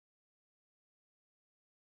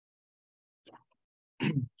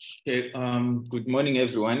Okay, good morning,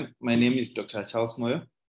 everyone. My name is Dr. Charles Moyo,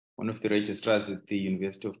 one of the registrars at the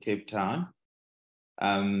University of Cape Town.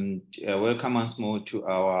 Welcome once more to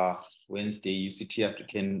our Wednesday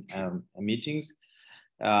UCT-African meetings.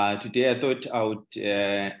 Today, I thought I would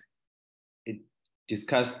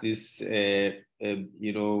discuss this,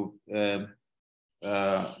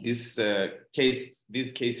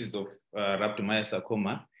 these cases of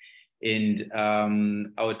rhabdomyosarcoma. And I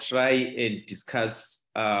will try and discuss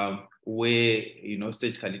where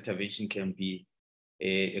surgical intervention can be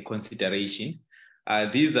a consideration.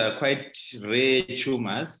 These are quite rare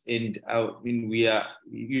tumors, and we are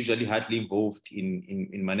usually hardly involved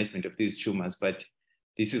in management of these tumors, but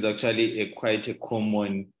this is actually quite a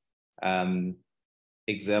common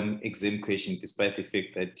exam question, despite the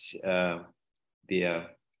fact that they are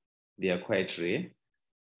quite rare.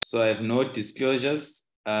 So I have no disclosures.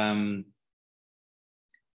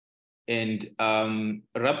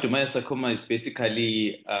 Rhabdomyosarcoma is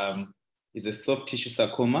basically is a soft tissue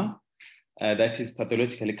sarcoma that is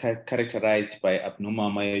pathologically characterized by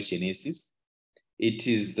abnormal myogenesis. It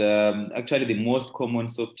is actually the most common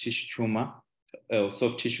soft tissue tumor,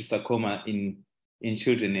 soft tissue sarcoma in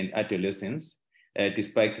children and adolescents,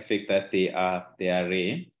 despite the fact that they are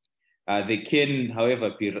rare. They can,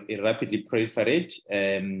 however, be rapidly proliferate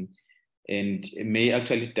and may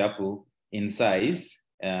actually double in size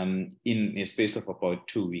in a space of about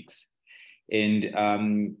 2 weeks. And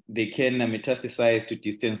they can metastasize to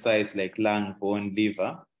distant sites like lung, bone,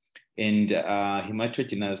 liver, and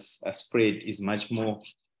hematogenous spread is much more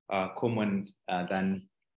common than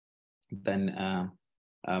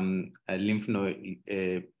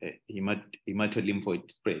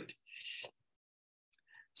hematolymphoid spread.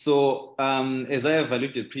 So as I have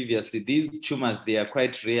alluded previously, these tumors, they are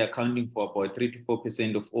quite rare, accounting for about 3 to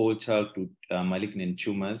 4% of all childhood malignant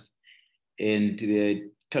tumors. And the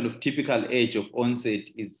kind of typical age of onset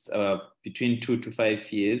is between 2 to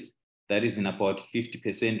 5 years. That is in about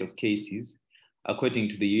 50% of cases. According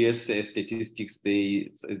to the US statistics,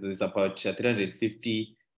 there's about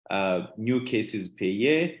 350 new cases per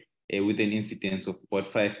year, with an incidence of about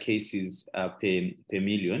 5 cases per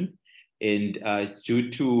million. And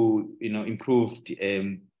due to improved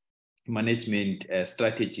management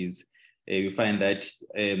strategies, we find that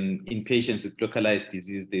in patients with localized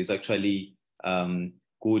disease, there's actually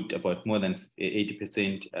good, about more than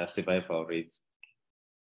 80% survival rates.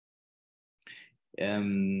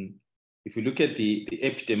 If you look at the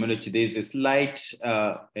epidemiology, there's a slight,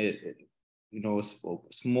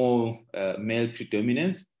 small male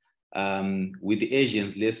predominance, with the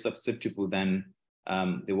Asians less susceptible than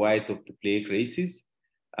the whites of the plague races.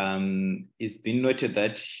 It's been noted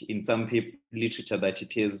that in some literature that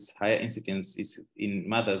it has higher incidence in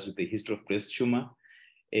mothers with a history of breast tumor.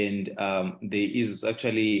 And there is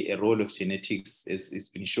actually a role of genetics, as it's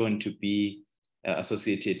been shown to be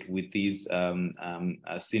associated with these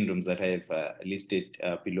syndromes that I have listed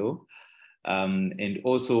below. And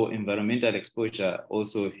also environmental exposure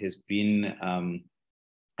also has been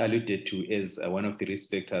alluded to as one of the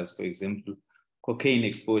risk factors. For example, cocaine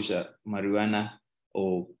exposure, marijuana,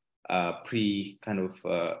 or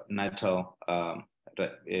natal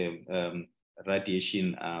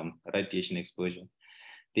radiation exposure.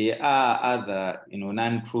 There are other,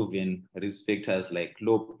 non-proven risk factors like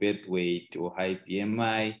low birth weight or high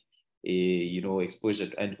BMI, exposure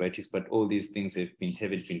to antibiotics, but all these things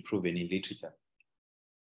haven't been proven in literature.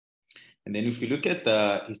 And then if you look at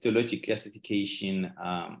the histology classification,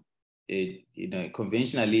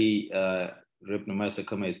 conventionally,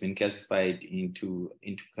 rhabdomyosarcoma has been classified into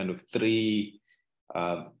kind of 3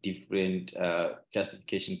 different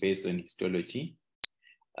classification based on histology.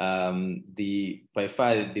 By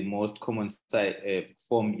far the most common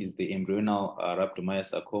form is the embryonal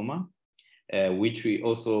rhabdomyosarcoma, which we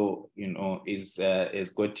also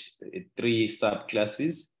has got 3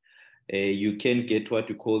 subclasses. You can get what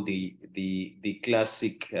we call the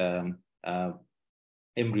classic embryonal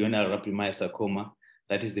rhabdomyosarcoma.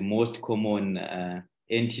 That is the most common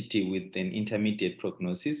entity with an intermediate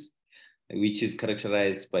prognosis, which is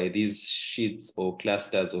characterized by these sheets or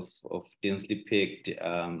clusters of densely packed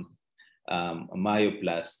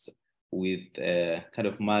myoblasts with kind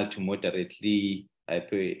of mild to moderately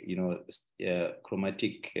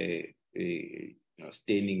chromatic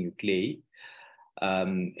staining nuclei.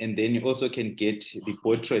 And then you also can get the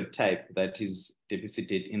Botrod type that is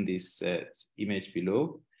depicted in this image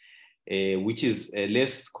below, which is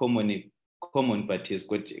less common, but has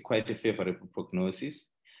got quite a favorable prognosis.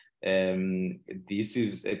 This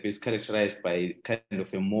is characterized by kind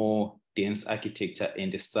of a more dense architecture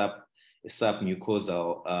and a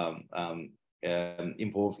submucosal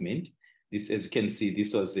involvement. This, as you can see,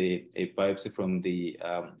 this was a biopsy from the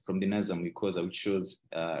nasal mucosa, which shows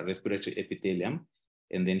respiratory epithelium,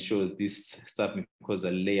 and then shows this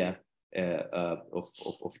submucosal layer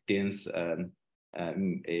of dense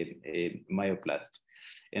myoplasms.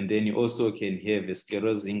 And then you also can have a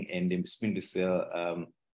sclerosing and spindle cell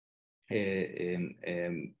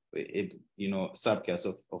subclass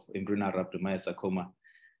of embryonal rhabdomyosarcoma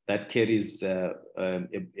that carries that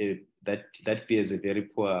bears a very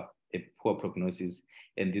poor prognosis,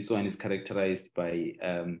 and this one is characterized by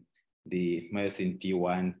the myosin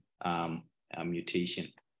D1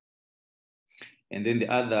 mutation. And then the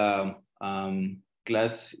other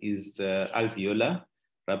class is alveolar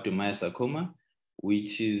rhabdomyosarcoma,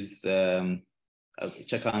 which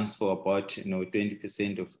accounts for about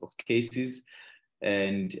 20% of cases,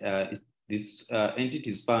 and this entity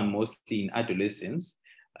is found mostly in adolescents.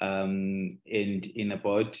 And in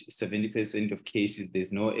about 70% of cases,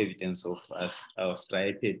 there's no evidence of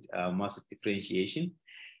striped muscle differentiation.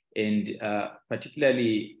 And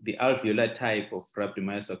particularly the alveolar type of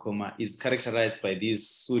rhabdomyosarcoma is characterized by these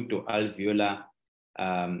pseudo-alveolar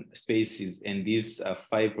spaces and these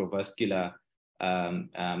fibrovascular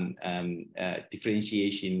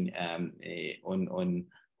differentiation on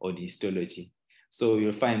histology. So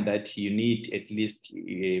you'll find that you need at least,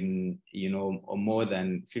 or more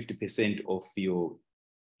than 50% of your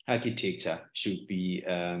architecture should be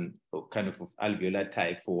kind of alveolar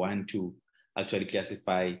type for one to actually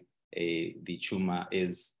classify the tumor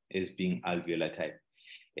as being alveolar type.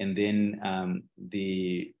 And then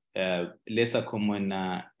the lesser common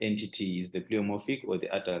entity is the pleomorphic or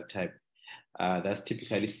the adult type. That's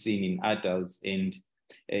typically seen in adults and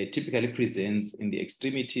typically presents in the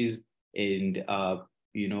extremities, and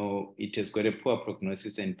it has got a poor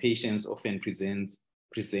prognosis, and patients often present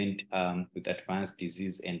with advanced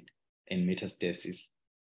disease and metastasis.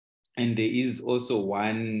 And there is also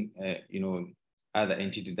one other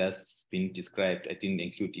entity that's been described, I didn't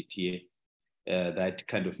include it here, that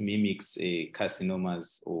kind of mimics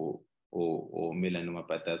carcinomas or melanoma,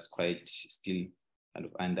 but that's quite still kind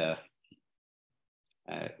of under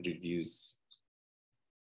reviews.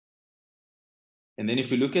 And then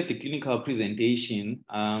if you look at the clinical presentation,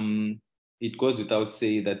 it goes without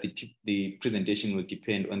saying that the presentation will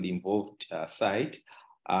depend on the involved site.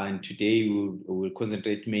 And today we'll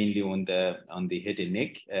concentrate mainly on the head and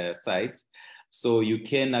neck sites. So you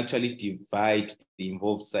can actually divide the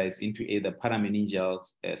involved sites into either parameningeal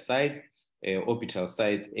site, orbital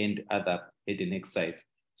sites, and other head and neck sites.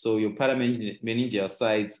 So your parameningeal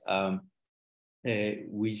sites,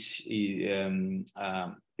 which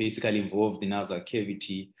basically involve the nasal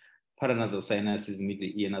cavity, paranasal sinuses, middle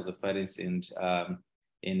ear, nasopharynx,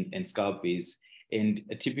 and scalp base. And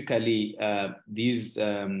typically, these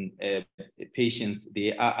patients,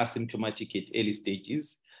 they are asymptomatic at early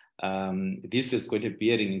stages. This has got a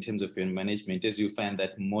bearing in terms of your management, as you find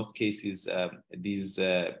that in most cases, as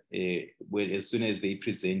soon as they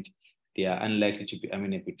present, they are unlikely to be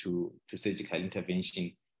amenable to surgical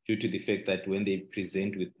intervention, due to the fact that when they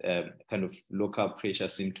present with kind of local pressure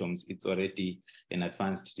symptoms, it's already an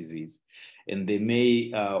advanced disease. And they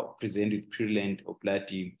may present with purulent or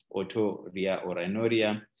bloody otorrhea or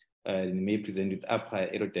rhinorrhea. They may present with upper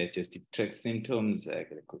aerodigestive tract symptoms,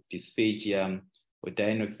 like dysphagia or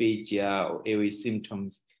dinophagia or airway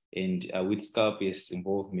symptoms. And with scalp-based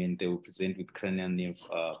involvement, they will present with cranial nerve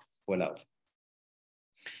fallout.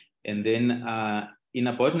 And then in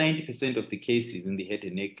about 90% of the cases in the head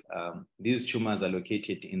and neck, these tumors are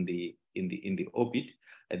located in the orbit.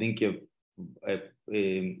 I think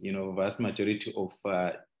vast majority of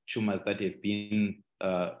tumors that have been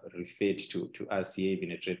referred to us here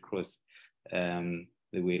in at Red Cross,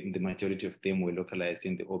 the majority of them were localized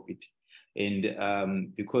in the orbit.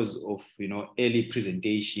 And because of early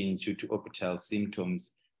presentation due to orbital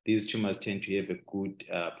symptoms, these tumors tend to have a good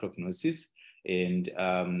prognosis. And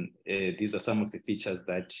these are some of the features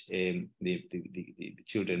that the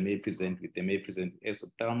children may present with. They may present with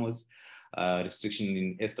exophthalmos, restriction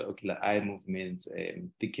in extraocular eye movements,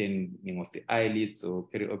 thickening of the eyelids, or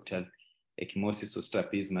periorbital ecchymosis or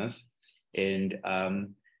strabismus. And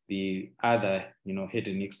the other, head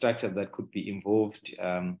and neck structures that could be involved,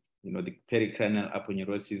 the pericranial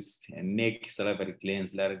aponeurosis, and neck, salivary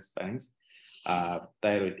glands, larynx, pharynx,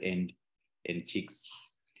 thyroid, and cheeks.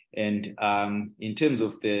 And in terms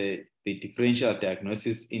of the differential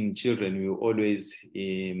diagnosis in children, we will always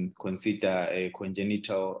consider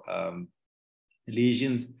congenital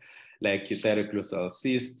lesions like thyroglossal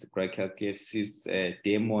cysts, brachial cleft cysts,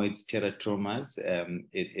 dermoids, teratomas,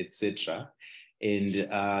 etc. and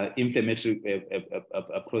inflammatory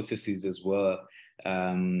processes as well.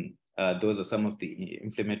 Those are some of the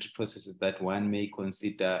inflammatory processes that one may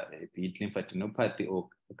consider, be it lymphadenopathy or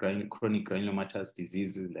chronic granulomatous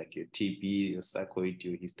diseases like your TB, your sarcoid,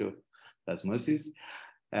 your histoplasmosis.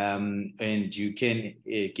 And you can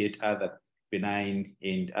get other benign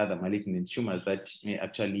and other malignant tumors that may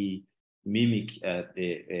actually mimic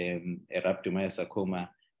the rhabdomyosarcoma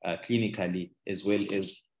clinically as well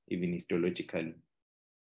as even histologically.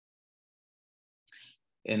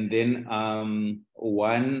 And then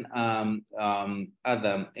one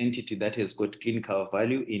other entity that has got clinical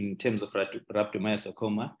value in terms of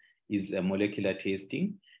rhabdomyosarcoma is molecular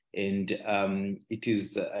testing. And it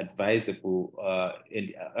is advisable,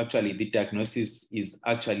 and actually the diagnosis is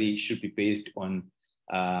actually should be based on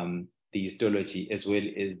the histology as well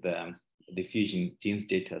as the fusion gene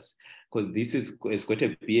status, because this has got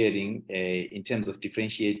a bearing in terms of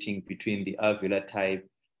differentiating between the alveolar type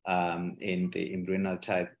and the embryonal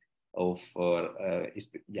type of,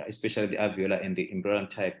 especially the alveolar and the embryonal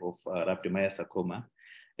type of rhabdomyosarcoma,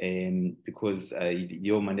 because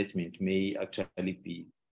your management may actually be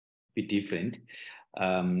different.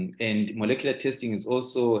 And molecular testing is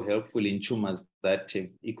also helpful in tumors that have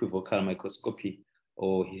equivocal microscopy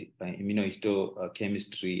or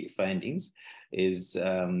immunohistochemistry findings. Is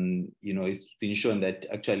it's been shown that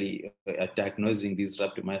actually diagnosing these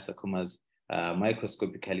rhabdomyosarcomas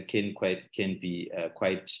microscopically can be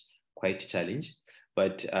quite challenging.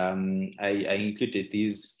 But I included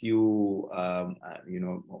these few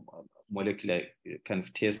molecular kind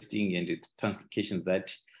of testing and translocations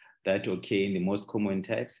that occur in the most common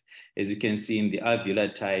types. As you can see in the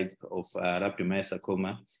alveolar type of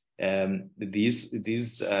rhabdomyosarcoma, these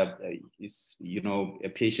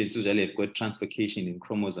patients usually have got translocation in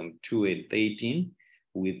chromosome 2 and 13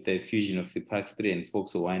 with the fusion of the PAX3 and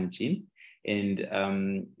FOXO1 gene. And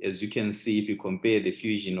as you can see, if you compare the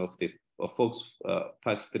fusion of the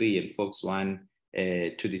PAX3 and FOX1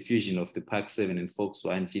 to the fusion of the PAX7 and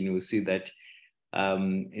FOX1 gene, you will see that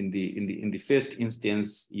in the first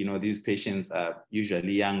instance, these patients are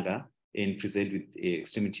usually younger and present with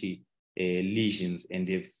extremity lesions and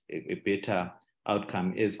have a better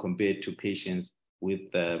outcome as compared to patients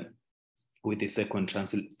with the second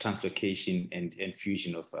translocation and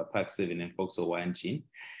fusion of PAX7 and FOXO1 gene.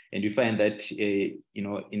 And you find that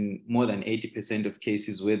in more than 80% of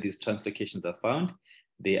cases where these translocations are found,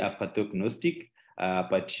 they are pathognostic.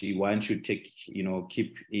 But one should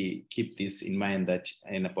keep this in mind, that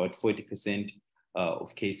in about 40%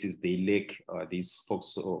 of cases they lack this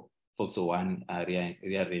FOXO1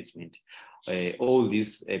 rearrangement. All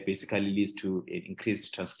this basically leads to an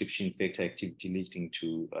increased transcription factor activity leading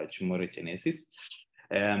to tumorigenesis.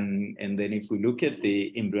 And then if we look at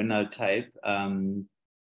the embryonal type,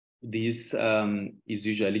 this is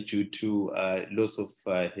usually due to loss of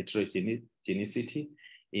heterogeneity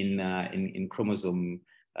in chromosome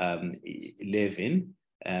 11,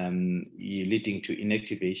 leading to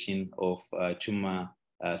inactivation of tumor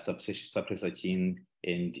suppressor gene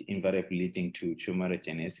and invariably leading to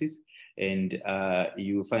tumorigenesis. And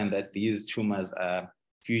you find that these tumors are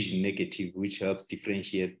fusion negative, which helps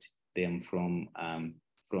differentiate them from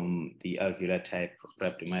the alveolar type of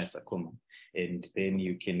rhabdomyosarcoma. And then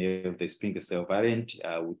you can have the Springer cell variant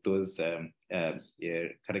with those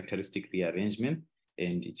characteristic rearrangement,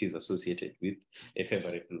 and it is associated with a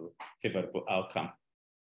favorable outcome.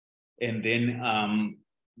 And then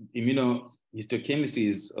immunohistochemistry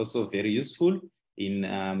is also very useful in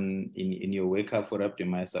your workup for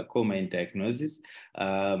rhabdomyosarcoma and diagnosis.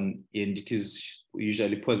 And it is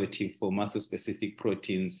usually positive for muscle-specific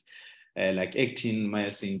proteins like actin,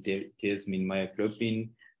 myosin, desmin, myoglobin,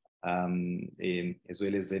 as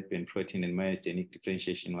well as Z-band protein and myogenic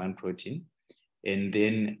differentiation 1 protein. And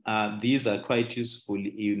then these are quite useful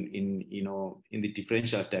in the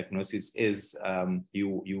differential diagnosis, as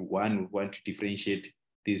you want to differentiate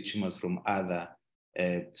these tumors from other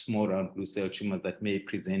small round blue cell tumors that may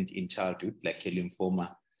present in childhood, like a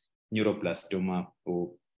lymphoma, neuroblastoma,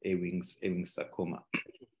 or Ewing's sarcoma.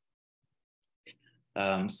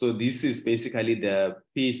 So this is basically the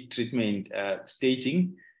pre-treatment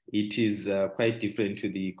staging. It is quite different to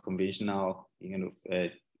the conventional,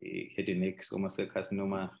 head and neck squamous cell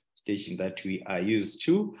carcinoma staging that we are used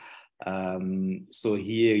to. So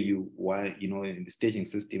here in the staging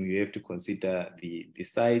system, you have to consider the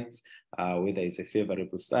sites, whether it's a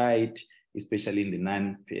favorable site, especially in the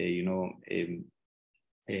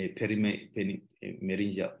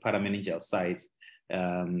parameningeal sites,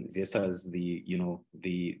 versus the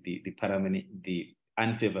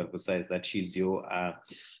unfavorable size, that is your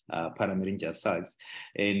parameningeal cells.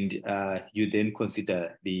 And you then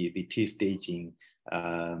consider the T staging,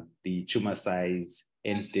 the tumor size,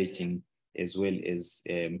 N staging, as well as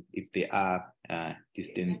if there are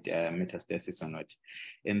distant metastasis or not.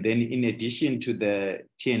 And then in addition to the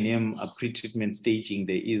TNM pre-treatment staging,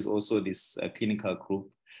 there is also this clinical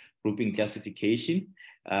grouping classification.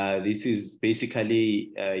 This is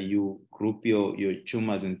basically you group your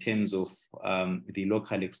tumors in terms of the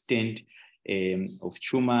local extent of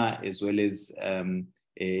tumor, as well as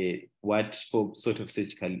what sort of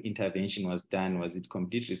surgical intervention was done. Was it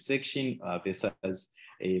complete resection versus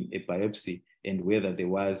a biopsy, and whether there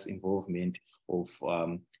was involvement of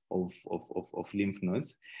lymph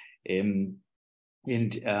nodes.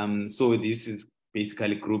 So this is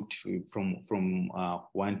basically grouped from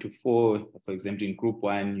 1 to 4. For example, in group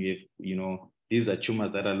 1, you have, these are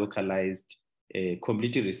tumors that are localized,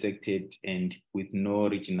 completely resected, and with no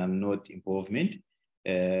regional node involvement,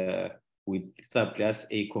 with subclass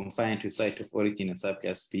A confined to site of origin and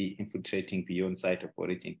subclass B infiltrating beyond site of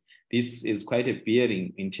origin. This is quite a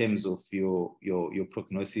bearing in terms of your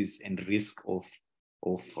prognosis and risk of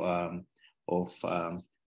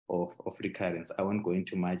recurrence. I won't go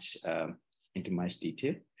into much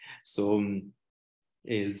detail. So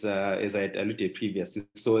as I had alluded previously,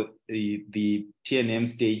 so the TNM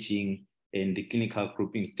staging and the clinical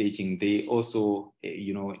grouping staging, they also,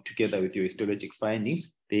 together with your histologic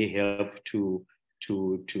findings, they help to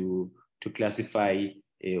classify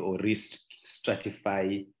or risk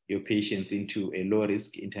stratify your patients into a low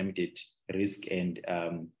risk, intermediate risk, and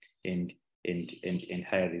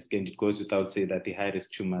high risk. And it goes without saying that the high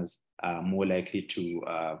risk tumors are more likely to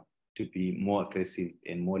be more aggressive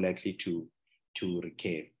and more likely to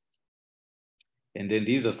recur. And then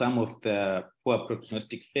these are some of the poor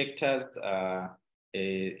prognostic factors.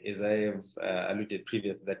 As I have alluded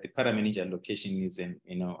previously, that the parameningeal location is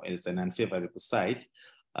an unfavorable site.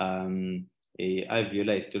 A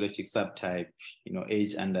alveolar histologic subtype,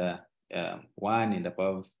 age under 1 and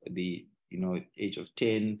above the age of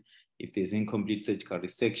 10. If there's incomplete surgical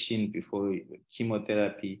resection before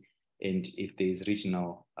chemotherapy, and if there is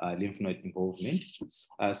regional lymph node involvement.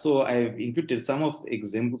 So I've included some of the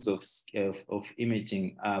examples of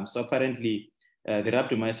imaging. So apparently, the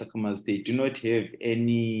rhabdomyosarcomas, they do not have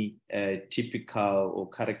any typical or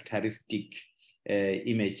characteristic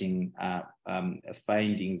imaging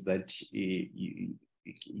findings that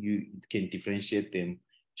you can differentiate them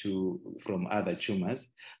from other tumors.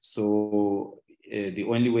 So the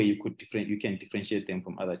only way you can differentiate them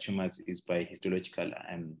from other tumors is by histological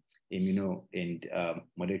immuno and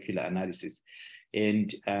molecular analysis.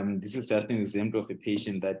 And this is just an example of a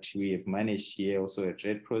patient that we have managed here also at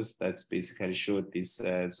Red Cross that's basically showed this.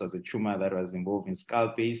 This was a tumor that was involved in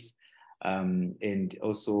skull base, and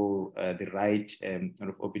also the right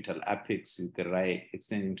orbital apex with the right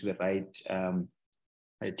extending to the right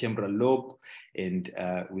temporal lobe, and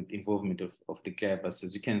with involvement of the clavus.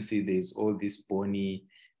 As you can see, there's all this bony,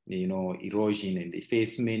 erosion and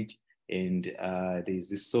effacement, and there's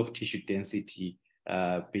this soft tissue density,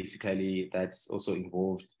 basically that's also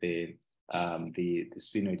involved the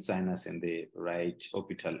sphenoid sinus and the right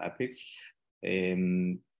orbital apex.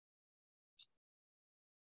 And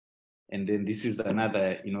then this is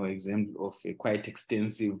another, example of a quite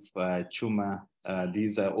extensive tumor.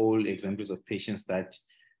 These are all examples of patients that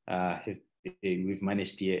we've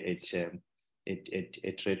managed here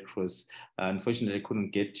at Red Cross. Unfortunately, I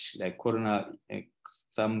couldn't get like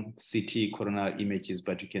some CT coronal images,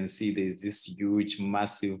 but you can see there's this huge,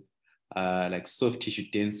 massive, like soft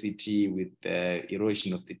tissue density with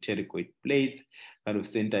erosion of the pterygoid plates, kind of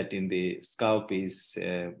centered in the skull base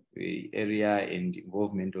area, and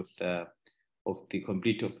involvement of the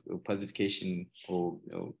complete opacification of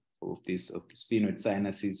the sphenoid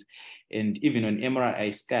sinuses. And even on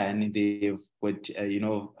MRI scan, they've got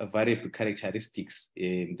variable characteristics.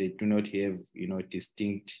 They do not have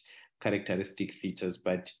distinct characteristic features,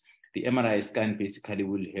 but the MRI scan basically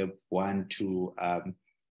will help one to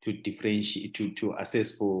differentiate, to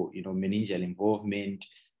assess for meningeal involvement,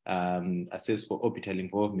 assess for orbital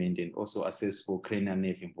involvement, and also assess for cranial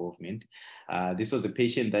nerve involvement. This was a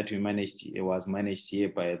patient that was managed here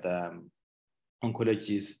by the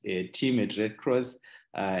oncologist team at Red Cross,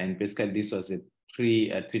 and basically this was a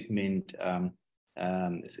pre-treatment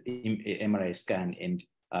MRI scan, and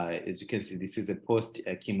as you can see, this is a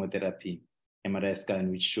post-chemotherapy MRI scan,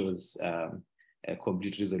 which shows a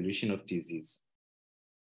complete resolution of disease.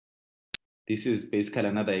 This is basically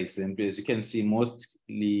another example. As you can see,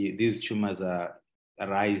 mostly these tumors are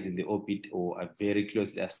arise in the orbit or are very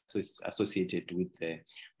closely associated with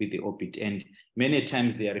the orbit. And many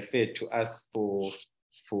times they are referred to us for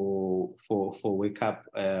wake up,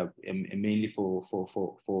 mainly for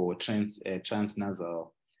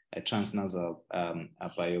transnasal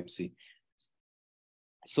biopsy.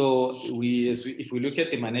 So if we look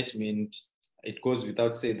at the management, it goes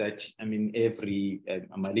without saying that, I mean, every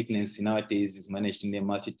malignancy nowadays is managed in a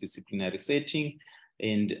multidisciplinary setting,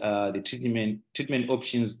 and the treatment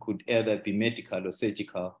options could either be medical or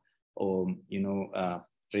surgical, or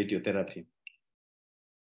radiotherapy.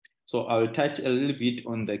 So I'll touch a little bit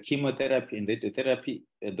on the chemotherapy and radiotherapy,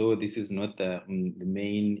 though this is not the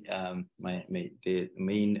main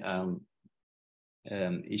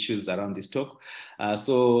issues around this talk.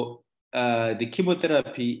 The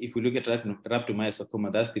chemotherapy, if we look at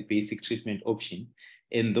rhabdomyosarcoma, that's the basic treatment option.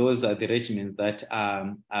 And those are the regimens that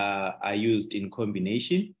are used in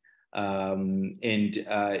combination. The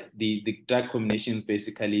drug combinations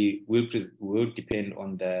basically will depend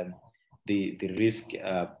on the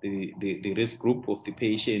risk group of the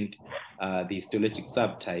patient, the histologic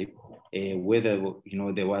subtype, whether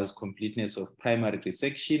there was completeness of primary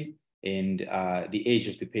resection, and the age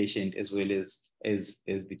of the patient, as well as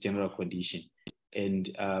the general condition. And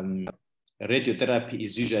radiotherapy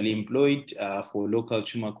is usually employed for local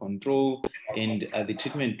tumor control, and the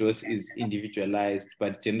treatment dose is individualized,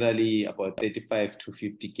 but generally about 35 to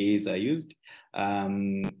 50 Ks are used.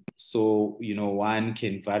 So one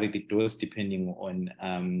can vary the dose depending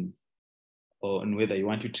on whether you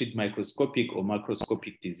want to treat microscopic or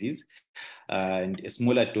macroscopic disease. And a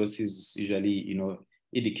smaller dose is usually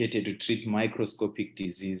indicated to treat microscopic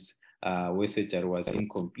disease where surgery was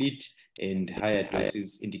incomplete, and higher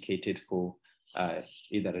doses indicated for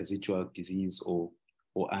either residual disease or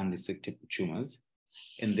unresectable tumors.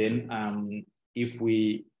 And then if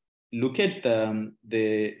we look at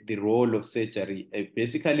the role of surgery,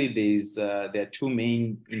 basically there are two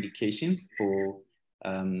main indications for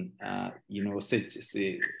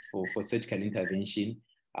surgical intervention.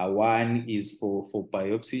 One is for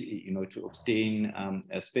biopsy, to obtain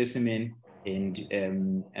a specimen, and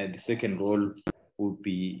the second role would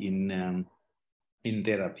be in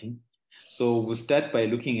therapy. So we'll start by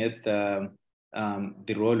looking at the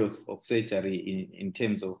role of surgery in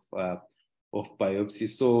terms of biopsy.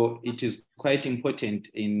 So it is quite important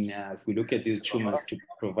if we look at these tumors to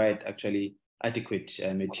provide actually adequate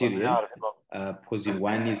material, because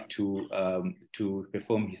one is to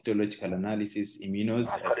perform histological analysis,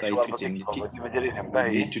 cytogenetics. We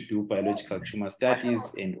need to do biological tumor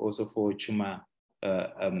studies, and also for tumor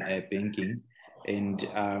banking. And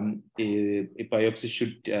a biopsy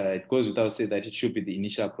should, it goes without saying that it should be the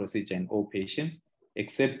initial procedure in all patients,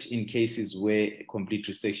 except in cases where a complete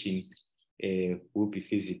resection will be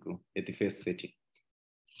feasible at the first setting.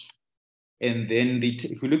 And then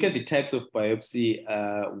if we look at the types of biopsy,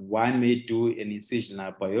 one may do an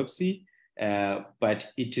incisional biopsy,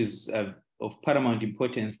 but it is of paramount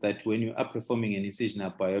importance that when you are performing an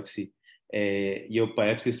incisional biopsy, your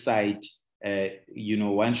biopsy site,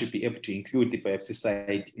 one should be able to include the biopsy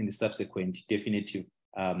site in the subsequent definitive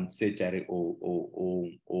surgery or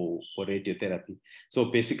radiotherapy. So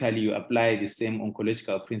basically, you apply the same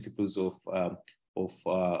oncological principles of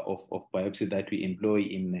biopsy that we employ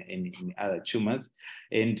in other tumors,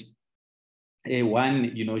 and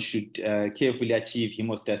one should carefully achieve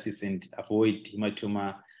hemostasis and avoid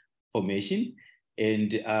hematoma formation,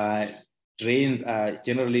 and drains are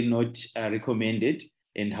generally not recommended.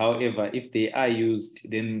 And however, if they are used,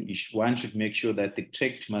 then one should make sure that the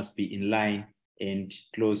tract must be in line and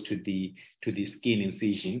close to the skin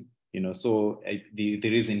incision. So the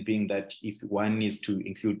reason being that if one needs to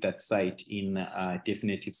include that site in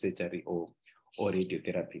definitive surgery or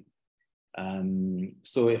radiotherapy.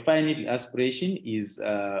 So a fine needle aspiration is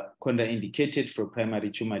contraindicated for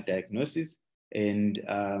primary tumor diagnosis, and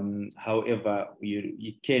however,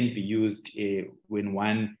 it can be used when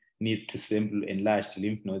one needs to sample enlarged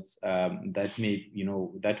lymph nodes that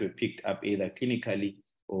were picked up either clinically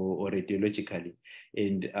or radiologically.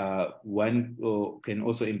 And one can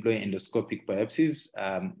also employ endoscopic biopsies,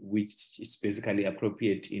 which is basically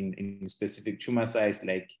appropriate in specific tumor size,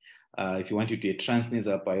 like if you want to do a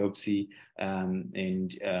transnasal biopsy,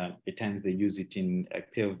 and at times they use it in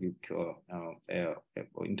pelvic or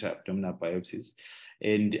intra-abdominal biopsies.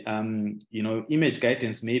 And image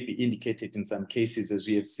guidance may be indicated in some cases, as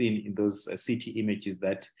we have seen in those CT images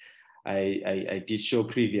that I did show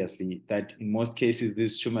previously, that in most cases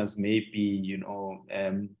these tumors may be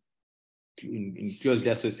closely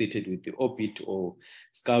associated with the orbit or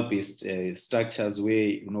skull-based structures,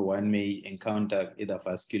 where one may encounter either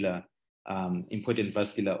vascular important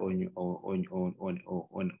vascular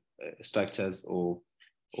structures or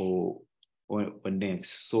nerves.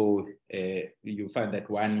 So you find that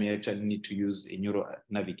one may actually need to use a neuro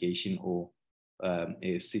navigation or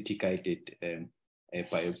a CT-guided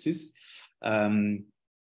biopsies. And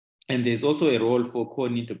there's also a role for core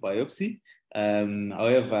needle biopsy.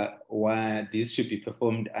 However, this should be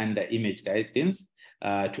performed under image guidance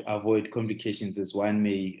to avoid complications, as one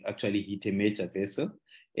may actually hit a major vessel.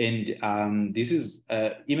 And this is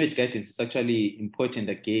image guidance is actually important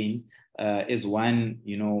again, as one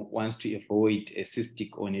wants to avoid a cystic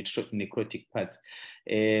or necrotic parts.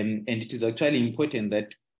 And it is actually important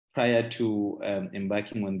that prior to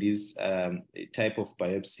embarking on this type of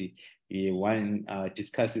biopsy, one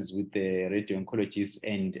discusses with the radio-oncologist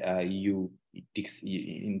and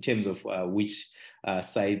in terms of which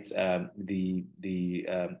sites the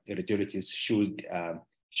radiologist should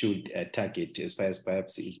target as far as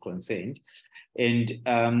biopsy is concerned. And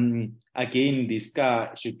again, the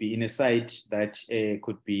scar should be in a site that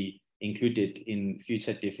could be included in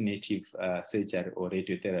future definitive surgery or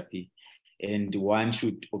radiotherapy. And one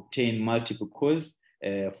should obtain multiple cores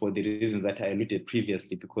for the reasons that I alluded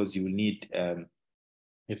previously, because you will need a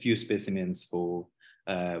few specimens for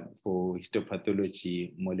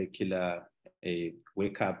histopathology, molecular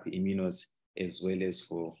wake-up immunos, as well as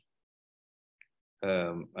for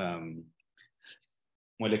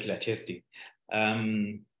molecular testing.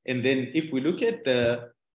 And then if we look at the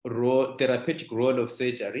therapeutic role of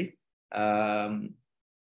surgery,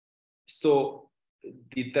 so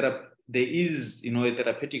there is a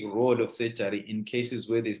therapeutic role of surgery in cases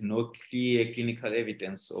where there's no clear clinical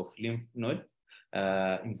evidence of lymph node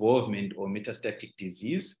involvement or metastatic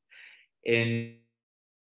disease. And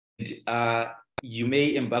you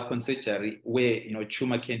may embark on surgery where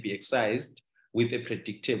tumor can be excised with a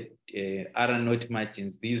predicted R naught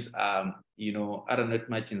margins. These are, R naught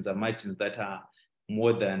margins are margins that are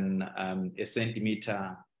more than a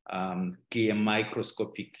centimeter clear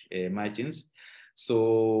microscopic margins.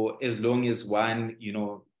 So as long as one,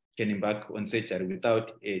 can embark on surgery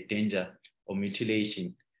without a danger or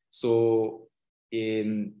mutilation. So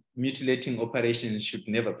mutilating operations should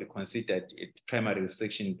never be considered a primary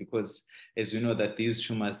resection, because as we know that these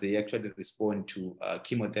tumors, they actually respond to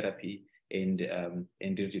chemotherapy and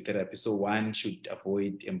radiotherapy. So one should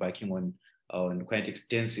avoid embarking on quite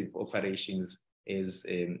extensive operations as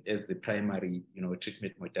the primary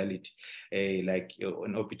treatment modality, like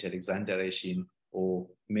an orbital exandration or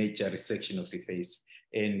major resection of the face.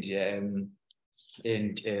 And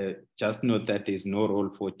just note that there's no role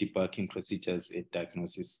for debulking procedures at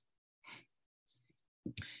diagnosis.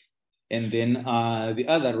 And then the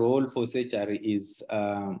other role for surgery is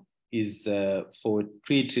for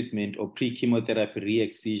pre-treatment or pre-chemotherapy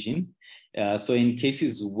re-excision. So in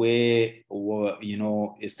cases where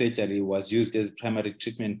a surgery was used as primary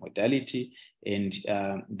treatment modality, and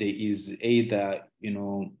there is either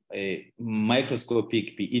a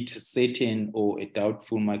microscopic, be it certain or a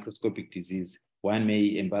doubtful microscopic disease, one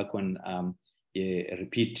may embark on a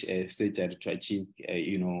repeat surgery to achieve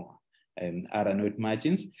R naught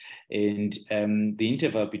margins. And the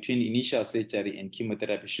interval between initial surgery and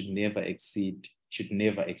chemotherapy should never exceed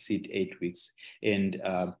 8 weeks, and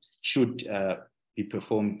should be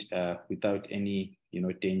performed without any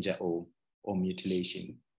danger or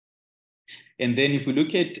mutilation. And then if we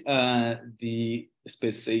look at the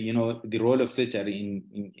role of surgery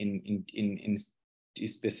in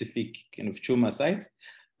specific kind of tumor sites,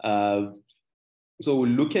 so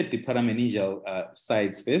we'll look at the parameningeal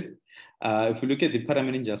sites first. If we look at the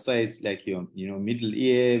parameningeal sites, like middle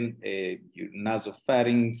ear,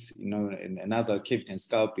 nasopharynx, nasal cavity and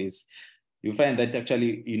scalp base, you find that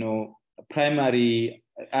actually primary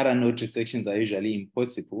R naught resections are usually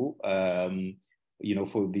impossible.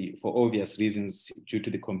 For obvious reasons, due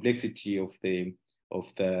to the complexity of the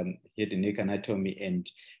head and neck anatomy, and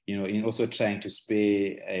in also trying to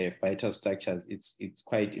spare vital structures, it's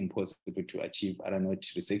quite impossible to achieve R naught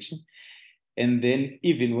resection. And then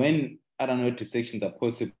even when R naught resections are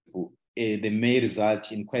possible, they may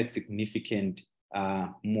result in quite significant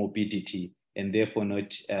morbidity, and therefore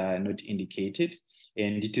not indicated.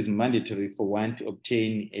 And it is mandatory for one to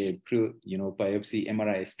obtain a biopsy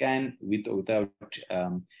MRI scan with or without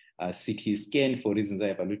CT scan, for reasons I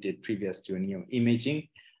have alluded previously on imaging.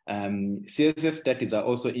 CSF studies are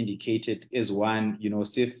also indicated as one,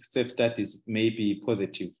 CSF studies may be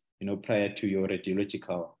positive, prior to your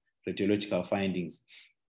radiological findings.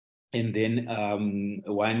 And then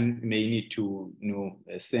one may need to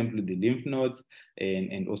sample the lymph nodes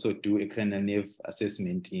and also do a cranial nerve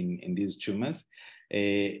assessment in these tumors.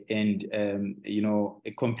 And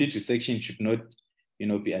a complete resection should not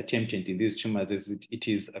be attempted in these tumors, as it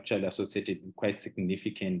is actually associated with quite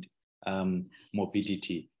significant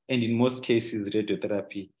morbidity. And in most cases,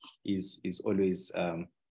 radiotherapy is always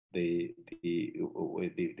the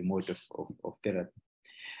mode of therapy.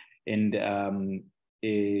 And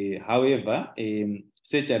however,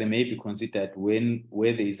 surgery may be considered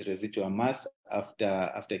where there is residual mass after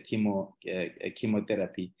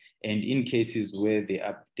chemotherapy, and in cases where there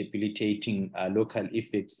are debilitating local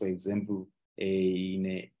effects, for example,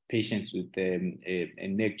 in patients with a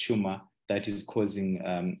neck tumor that is causing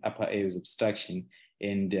upper airways obstruction.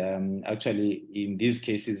 And actually, in these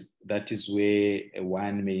cases, that is where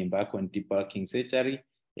one may embark on debulking surgery.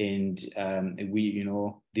 And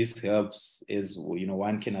this helps, as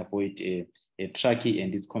one can avoid a trachea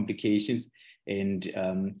and its complications. And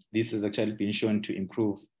this has actually been shown to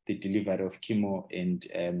improve the delivery of chemo and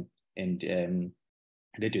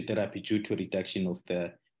radiotherapy due to reduction of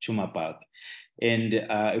the tumor bulk. And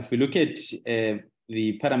if we look at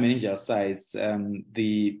the parameningeal sites,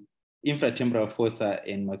 the infratemporal fossa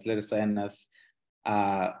and maxillary sinus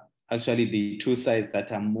are actually the two sides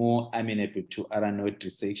that are more amenable to aranode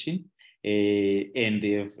resection, and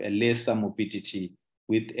they have a lesser morbidity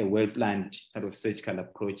with a well-planned kind of surgical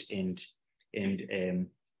approach and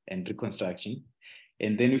reconstruction.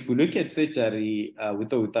 And then if we look at surgery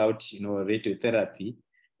with or without radiotherapy,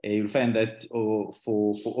 you'll find that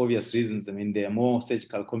for obvious reasons, I mean, there are more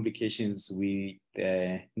surgical complications with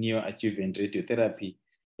neoadjuvant radiotherapy.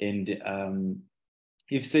 And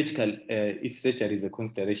if surgery is a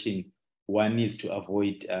consideration, one needs to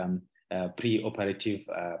avoid pre-operative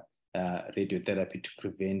radiotherapy to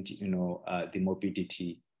prevent, the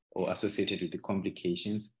morbidity or associated with the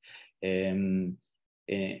complications. And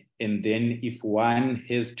then if one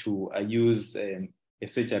has to use a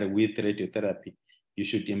surgery with radiotherapy, you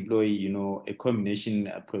should employ, a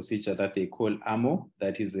combination procedure that they call AMO,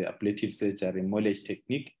 that is the ablative surgery Mollage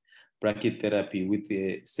technique, brachytherapy with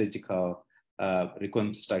the surgical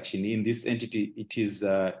reconstruction. In this entity, it is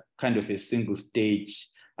kind of a single stage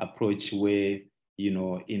approach where,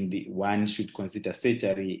 in the one should consider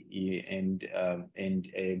surgery and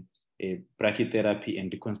brachytherapy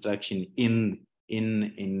and reconstruction in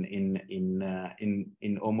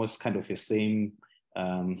almost kind of a same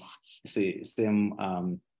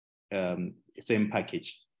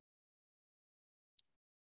package.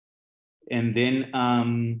 And then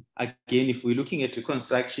again, if we're looking at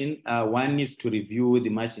reconstruction, one needs to review the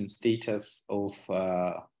margin status of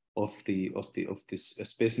this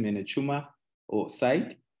specimen or tumor or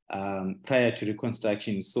site prior to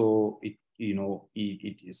reconstruction, so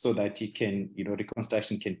so that it can,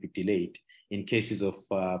 reconstruction can be delayed in cases of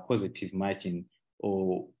positive margin,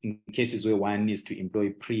 or in cases where one needs to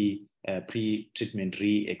employ pre-treatment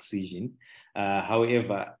re-excision.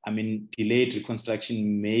 However, I mean, delayed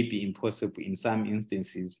reconstruction may be impossible in some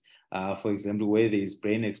instances. For example, where there is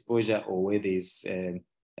brain exposure or where there is a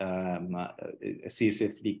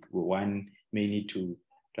CSF leak, one may need to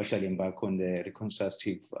actually embark on the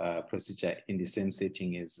reconstructive procedure in the same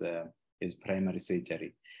setting as primary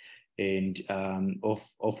surgery. And of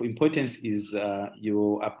importance is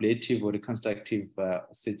your ablative or reconstructive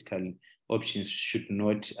surgical options should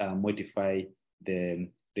not modify the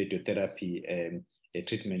radiotherapy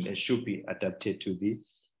treatment. It should be adapted to the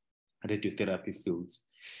radiotherapy fields.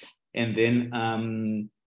 And then,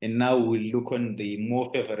 and now we'll look on the more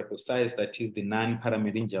favorable sites, that is the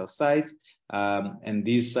non-parameningeal sites. And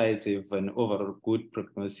these sites have an overall good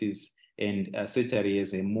prognosis, and surgery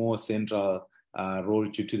has a more central role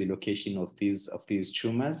due to the location of these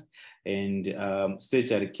tumors. And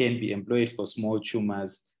surgery can be employed for small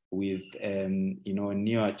tumors with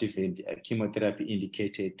neoadjuvant chemotherapy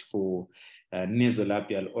indicated for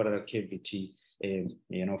nasolabial oral cavity,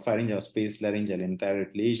 pharyngeal space, laryngeal and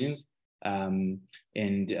thyroid lesions. And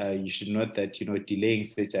you should note that delaying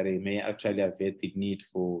surgery may actually avert the need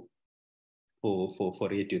for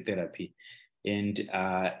radiotherapy. And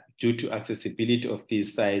due to accessibility of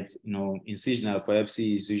these sites, incisional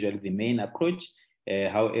biopsy is usually the main approach.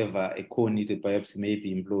 However, a core needle biopsy may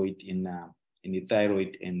be employed in the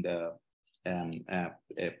thyroid and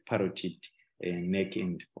parotid neck,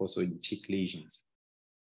 and also in cheek lesions.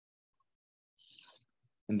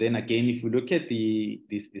 And then again, if we look at the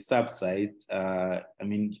subsites, I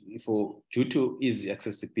mean, due to easy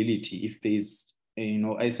accessibility, if there is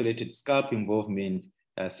isolated scalp involvement,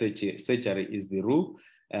 surgery is the rule,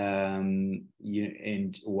 and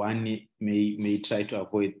one may try to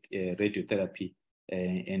avoid radiotherapy,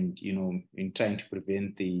 and in trying to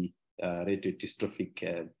prevent the radiodystrophic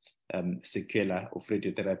sequela of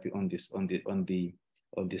radiotherapy on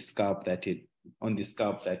the scalp that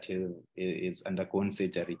is undergone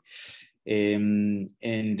surgery. And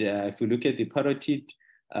if you look at the parotid,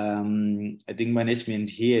 I think management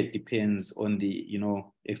here depends on the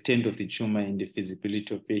extent of the tumor and the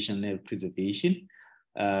feasibility of facial nerve preservation.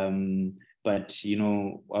 But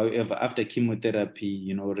however, after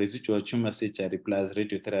chemotherapy, residual tumor surgery plus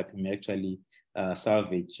radiotherapy may actually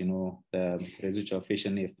salvage, the residual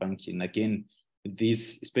facial nerve function. Again,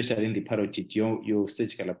 this, especially in the parotid, your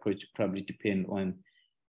surgical approach probably depend on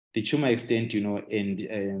the tumor extent,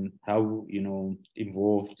 and how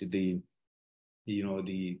involved your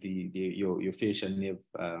facial nerve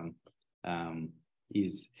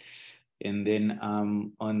is. And then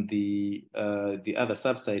on the other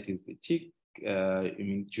subsite is the cheek.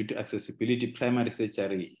 Due to accessibility, primary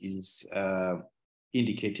surgery is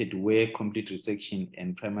indicated where complete resection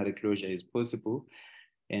and primary closure is possible.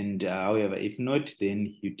 And however, if not,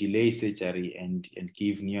 then you delay surgery and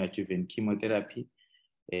give neoadjuvant chemotherapy.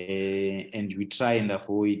 And we try and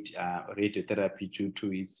avoid radiotherapy due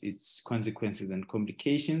to its consequences and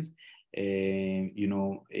complications,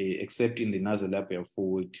 except in the nasolabial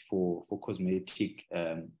fluid for cosmetic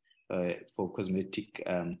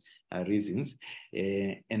reasons.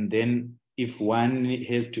 And then if one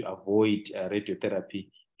has to avoid radiotherapy,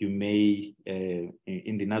 you may,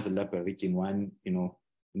 in the nasolabial region, one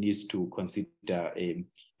needs to consider a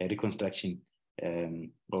reconstruction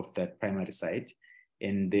of that primary site.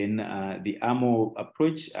 And then the AMO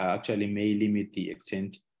approach actually may limit the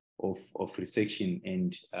extent of resection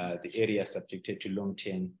and the area subjected to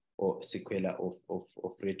long-term or sequela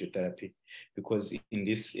of radiotherapy, because in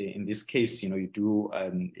this case, you do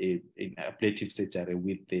an ablative surgery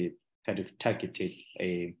with the kind of targeted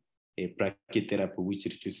a brachytherapy, which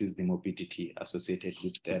reduces the morbidity associated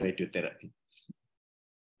with the radiotherapy.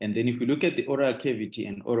 And then if we look at the oral cavity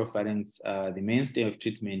and oropharynx, the mainstay of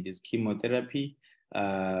treatment is chemotherapy,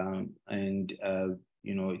 and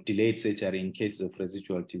delayed surgery in cases of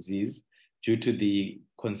residual disease due to the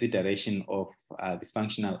consideration of the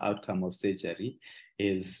functional outcome of surgery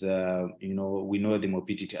is, we know the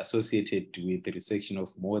morbidity associated with the resection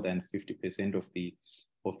of more than 50% of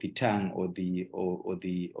the tongue or the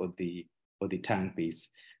tongue base.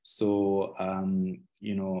 So,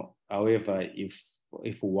 however, if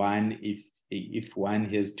one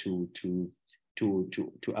has to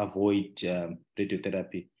avoid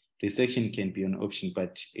radiotherapy, resection can be an option,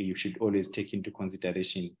 but you should always take into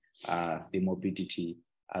consideration the morbidity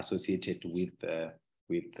associated with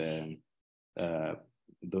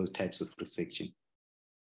those types of resection.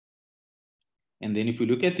 And then if we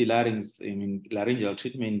look at the larynx, laryngeal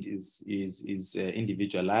treatment is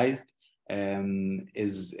individualized.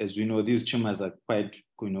 As we know, these tumors are quite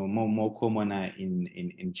more commoner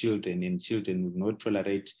in children. And children would not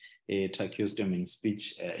tolerate a tracheostomy and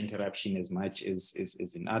speech interruption as much as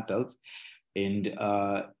in adults. And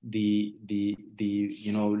the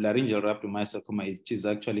laryngeal rhabdomyosarcoma is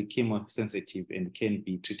actually chemosensitive and can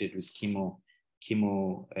be treated with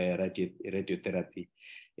radiotherapy.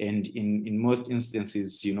 And in most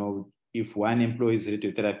instances, if one employs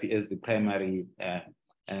radiotherapy as the primary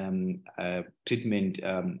treatment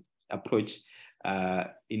approach,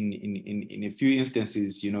 in a few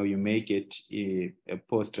instances, you may get a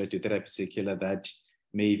post-radiotherapy sequela that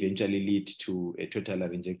may eventually lead to a total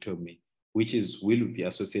laryngectomy, which will be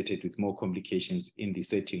associated with more complications in the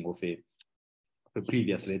setting of a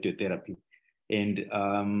previous radiotherapy. And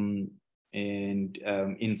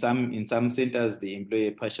in some centers, they employ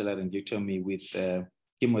a partial laryngectomy with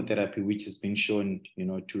chemotherapy, which has been shown,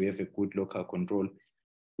 to have a good local control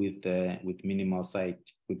with minimal side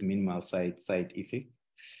effect.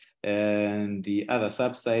 And the other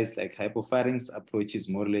subsites like hypopharynx approach is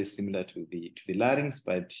more or less similar to the larynx,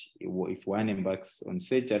 but if one embarks on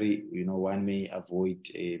surgery, one may avoid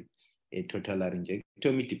a total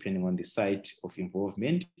laryngectomy depending on the site of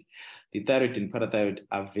involvement. The thyroid and parathyroid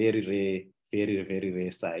are very rare, very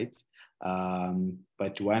rare sites,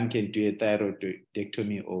 but one can do a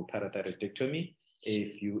thyroidectomy or parathyroidectomy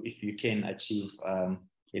if you can achieve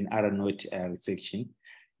an R0 resection.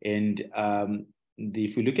 And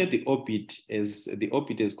if you look at the orbit, the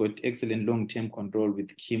orbit has got excellent long-term control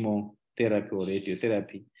with chemotherapy or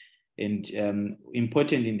radiotherapy. And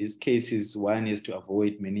important in this case is one is to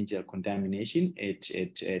avoid meningeal contamination at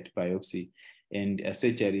biopsy, and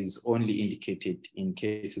surgery is only indicated in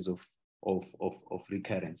cases of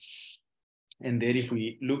recurrence. And then if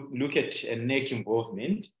we look at neck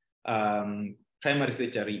involvement, primary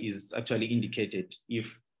surgery is actually indicated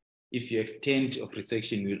if the extent of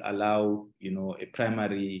resection will allow, a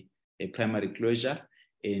primary closure.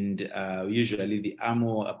 and usually the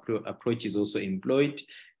AMO approach is also employed.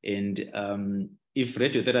 And if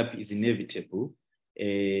radiotherapy is inevitable,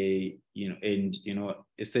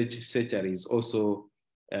 surgery is also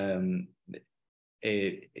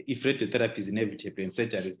if radiotherapy is inevitable and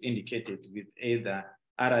surgery is indicated with either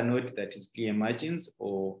R0 that is clear margins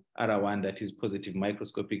or R1 that is positive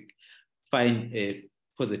microscopic, find a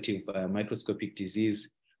positive microscopic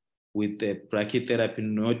disease with the brachytherapy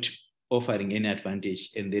not offering any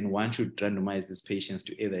advantage, and then one should randomize these patients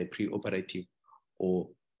to either a pre-operative or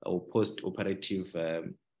post-operative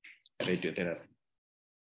radiotherapy.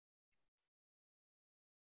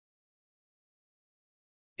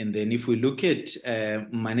 And then if we look at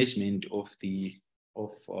management of the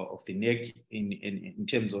neck in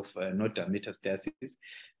terms of nodal metastasis,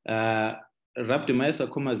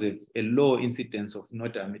 rhabdomyosarcomas have a low incidence of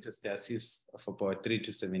nodal metastasis of about 3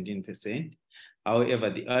 to 17%. However,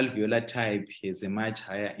 the alveolar type has a much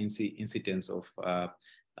higher incidence of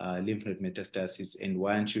lymph node metastasis, and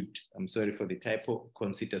one should, I'm sorry for the typo,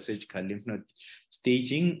 consider surgical lymph node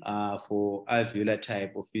staging for alveolar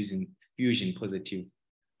type of fusion positive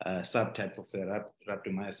subtype of the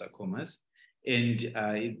rhabdomyosarcomas. And,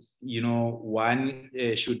 one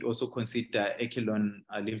should also consider echelon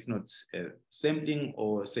lymph nodes sampling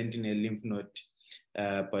or sentinel lymph node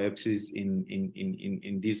biopsies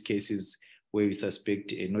in these cases where we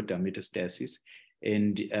suspect a nodal metastasis.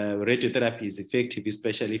 And radiotherapy is effective,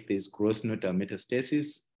 especially if there's gross nodal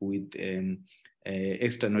metastasis with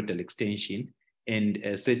extranodal extension. And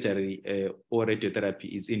surgery or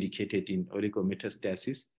radiotherapy is indicated in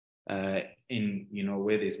oligometastasis where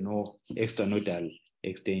there's no extranodal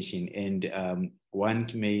extension. And one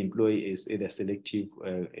may employ is either selective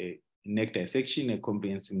neck dissection, a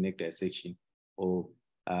comprehensive neck dissection, or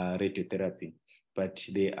radiotherapy. But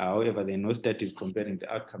however, there are no studies comparing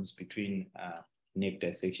the outcomes between neck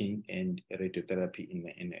dissection and radiotherapy in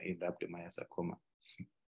rhabdomyosarcoma.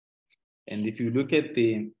 And if you look at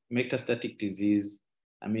the metastatic disease,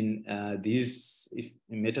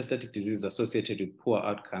 metastatic disease associated with poor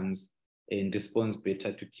outcomes and responds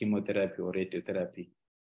better to chemotherapy or radiotherapy.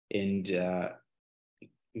 And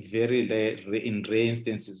in rare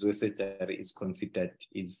instances where surgery is considered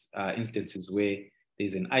is instances where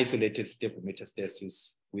there's an isolated step of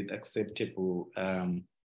metastasis with acceptable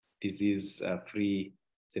disease-free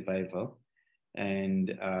survival. And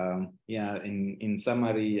in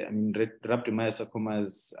summary,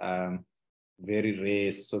 rhabdomyosarcomas are very rare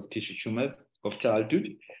soft tissue tumors of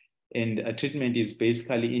childhood, and a treatment is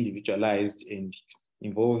basically individualized and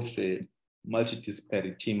involves a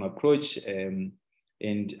multidisciplinary team approach, and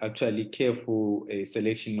actually careful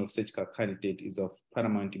selection of surgical candidate is of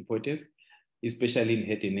paramount importance, especially in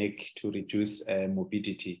head and neck, to reduce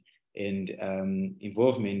morbidity. And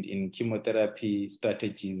involvement in chemotherapy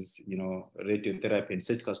strategies, radiotherapy and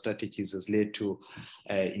surgical strategies has led to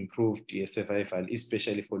improved survival,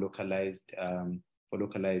 especially for localized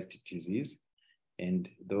disease. And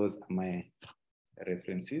those are my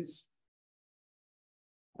references.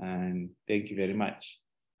 And thank you very much.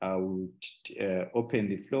 I would open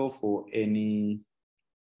the floor for any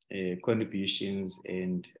contributions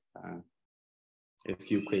and a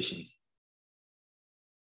few questions.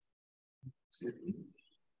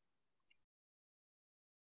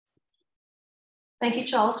 Thank you,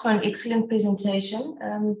 Charles, for an excellent presentation.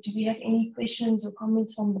 Do we have any questions or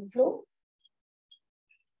comments from the floor?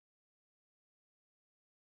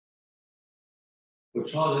 Well,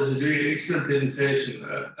 Charles, it is a very excellent presentation.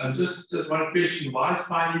 Just one question. Why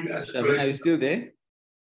spinal aspiration? Are you still there?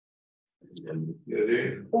 You're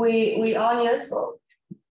there. We are, yes. So.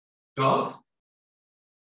 Charles?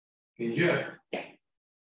 Can you hear? Yeah.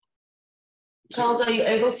 Charles, are you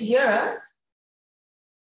able to hear us?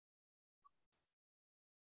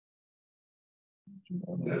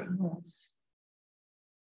 Yeah.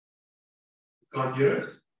 Can't hear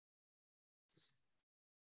us?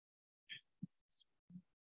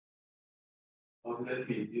 How would that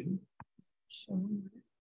be? Sure.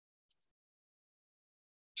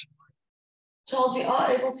 Charles, we are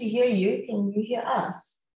able to hear you. Can you hear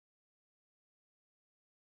us?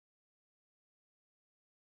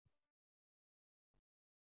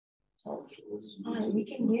 Charles, hi, we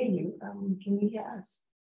can hear you. Can you hear us?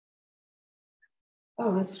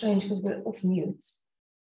 Oh, that's strange because we're off mute.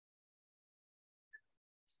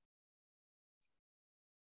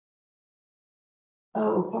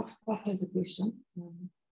 Oh, Prof has a question.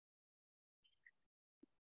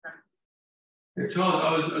 Hey, Charles,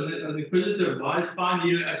 I was inquisitive. Why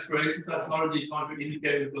spinal aspiration cytology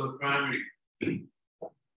contraindicated for the primary?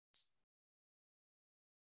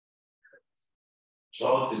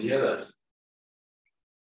 Charles, did you hear that?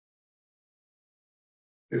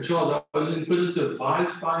 Charles, I was inquisitive. Why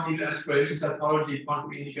is fine needle aspiration cytology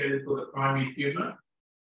contraindicated for the primary tumor?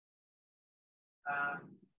 I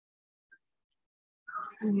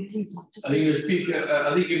think you speak.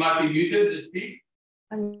 I think you might be muted to speak.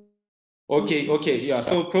 Okay, yeah.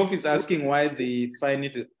 So Prof is asking why the fine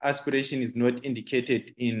needle aspiration is not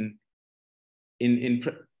indicated in.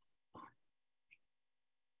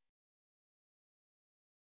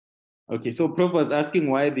 Okay, so Prof was asking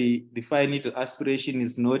why the fine needle aspiration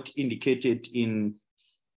is not indicated in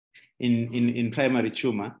primary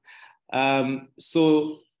tumor.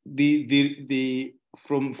 So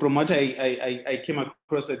from what I came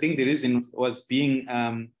across, I think the reason was being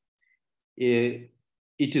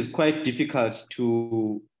it is quite difficult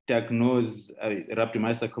to diagnose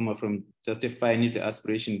rhabdomyosarcoma from just a fine needle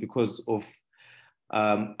aspiration because of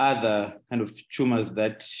other kind of tumors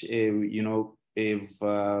that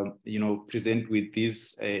present with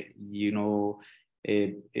these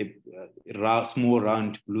small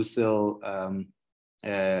round blue cell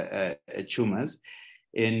tumors,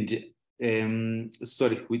 and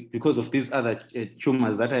because of these other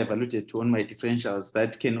tumors that I have alluded to on my differentials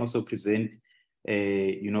that can also present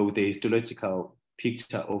with a histological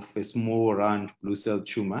picture of a small round blue cell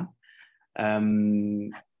tumor.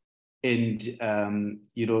 Due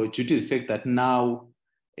to the fact that now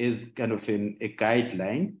is kind of a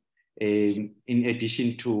guideline, in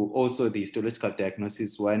addition to also the histological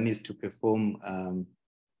diagnosis, one is to perform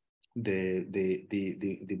the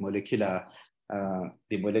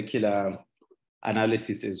molecular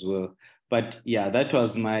analysis as well. But yeah, that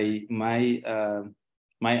was my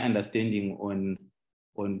understanding on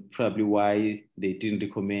probably why they didn't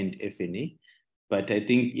recommend FNA. But I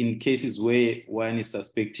think in cases where one is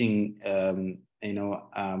suspecting,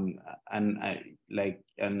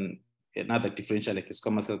 another differential like a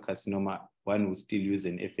squamous cell carcinoma, one will still use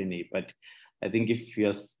an FNA. But I think if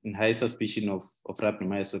you're in high suspicion of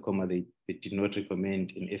rhabdomyosarcoma, they did not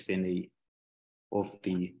recommend an FNA of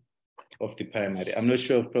the primary. I'm not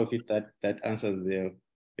sure, Prof, if that answers your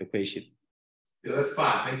question. Yeah, that's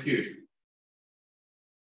fine. Thank you.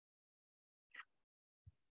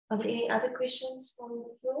 Are there any other questions from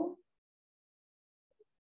the floor?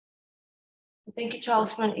 Thank you,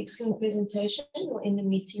 Charles, for an excellent presentation. We'll end the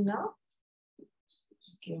meeting now.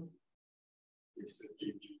 Thank you.